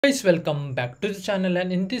Guys, welcome back to the channel,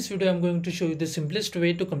 and in this video I'm going to show you the simplest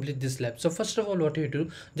way to complete this lab. So first of all, what you do,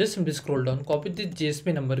 just simply scroll down, copy the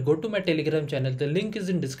GSP number, go to my Telegram channel, the link is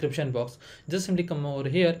in description box. Just simply come over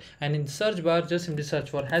here and in the search bar just simply search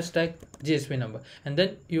for hashtag GSP number, and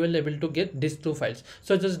then you will able to get these two files.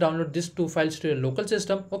 So just download these two files to your local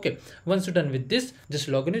system. Okay, once you're done with this, just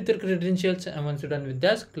log in with your credentials, and once you're done with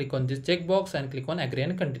that, click on this checkbox and click on agree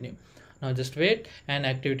and continue. Now just wait and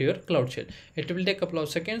activate your cloud shell. It will take a couple of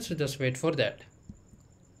seconds, so just wait for that.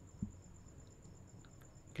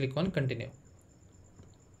 Click on continue.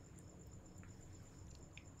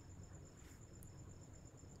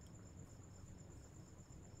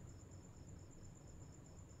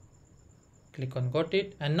 Click on got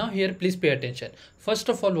it, and now here please pay attention. First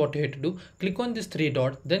of all, what you have to do, click on this three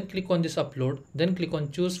dot, then click on this upload, then click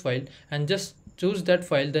on choose file, and just choose that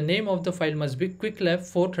file. The name of the file must be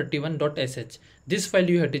Qwiklabs431.sh. This file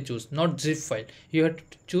you have to choose, not zip file. You have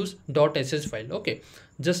to choose .sh file. Okay,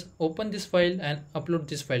 just open this file and upload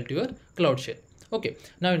this file to your cloud shell. Okay,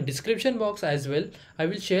 now in description box as well I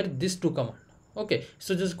will share these two commands. Okay,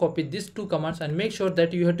 so just copy these two commands and make sure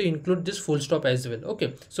that you have to include this full stop as well.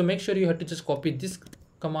 Okay, so make sure you have to just copy this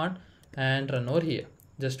command and run over here.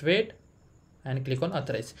 Just wait and click on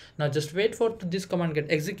authorize. Now just wait for this command get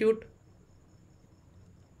execute.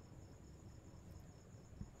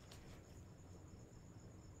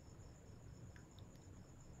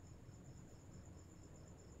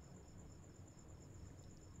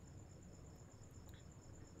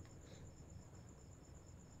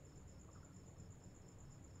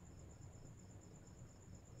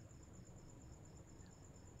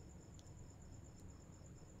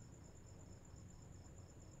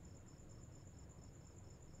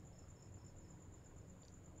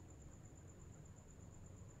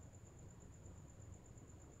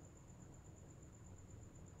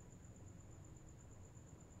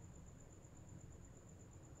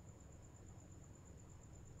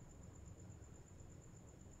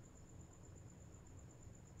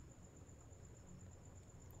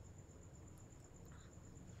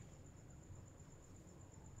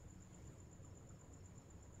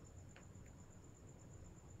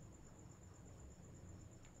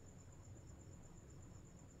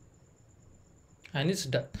 And it's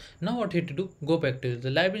done. Now what you have to do, go back to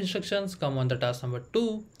the lab instructions, come on the task number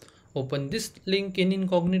 2, open this link in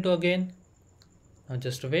incognito again. Now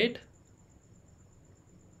just wait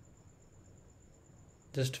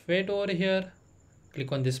over here,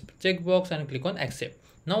 click on this checkbox and click on accept.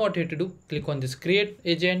 Now what you have to do, click on this create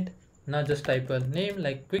agent. Now just type a name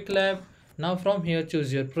like Qwiklab. Now from here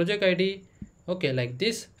choose your project ID, okay, like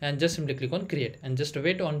this, and just simply click on create and just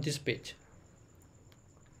wait on this page.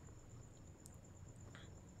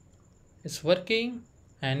 It's working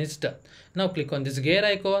and it's done. Now click on this gear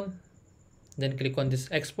icon, then click on this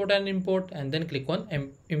export and import, and then click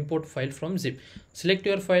on import file from zip. Select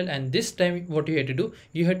your file, and this time what you have to do,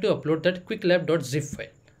 you have to upload that qwiklab.zip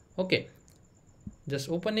file. Okay, just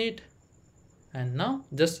open it, and now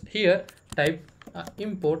just here type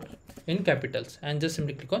import in capitals and just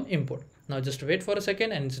simply click on import. Now just wait for a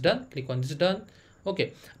second and it's done. Click on this done.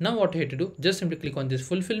 Okay, now what you have to do, just simply click on this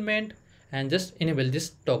fulfillment and just enable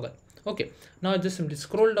this toggle. Okay, now just simply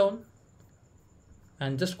scroll down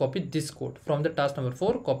and just copy this code from the task number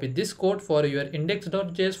 4. Copy this code for your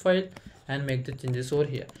index.js file and make the changes over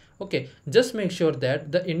here. Okay, just make sure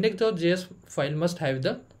that the index.js file must have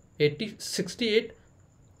the 68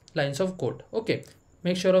 lines of code. Okay,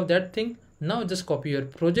 make sure of that thing. Now just copy your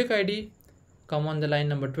project ID, come on the line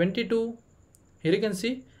number 22, here you can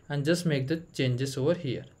see, and just make the changes over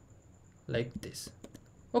here like this.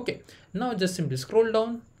 Okay, now just simply scroll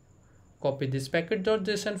down, copy this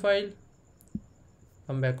package.json file,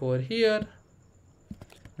 come back over here,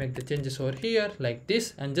 make the changes over here like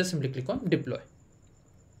this, and just simply click on deploy.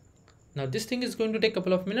 Now this thing is going to take a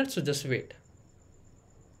couple of minutes, so just wait.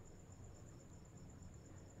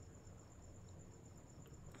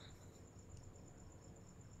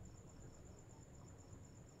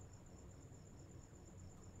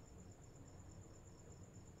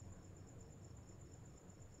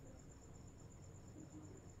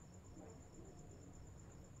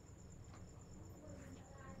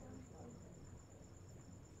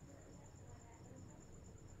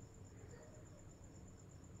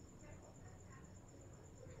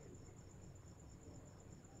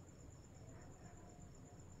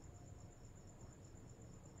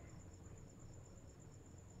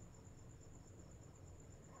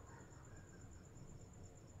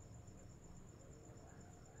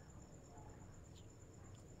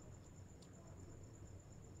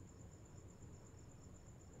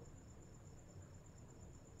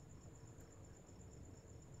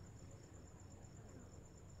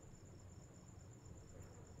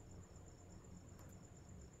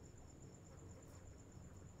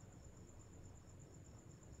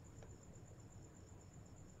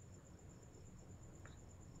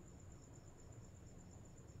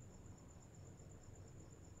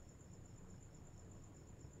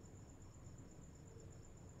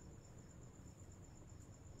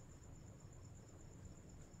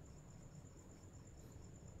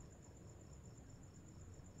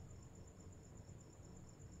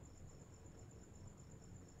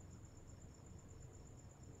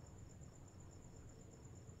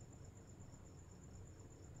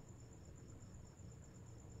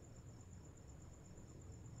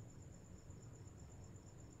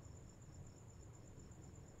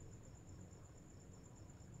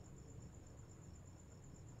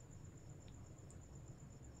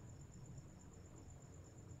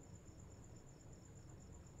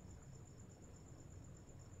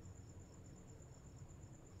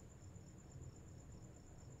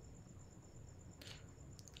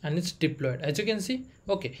 and it's deployed, as you can see.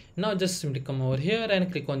 Okay, now just simply come over here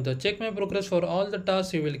and click on the check my progress. For all the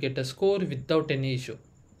tasks you will get a score without any issue.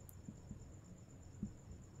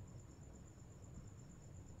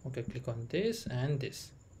 Okay, click on this and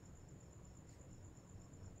this.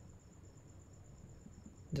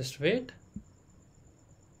 Just wait,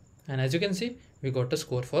 and as you can see, we got a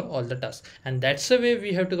score for all the tasks. And that's the way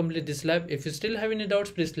we have to complete this lab. If you still have any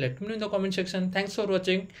doubts, please let me know in the comment section. Thanks for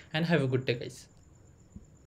watching and have a good day, guys.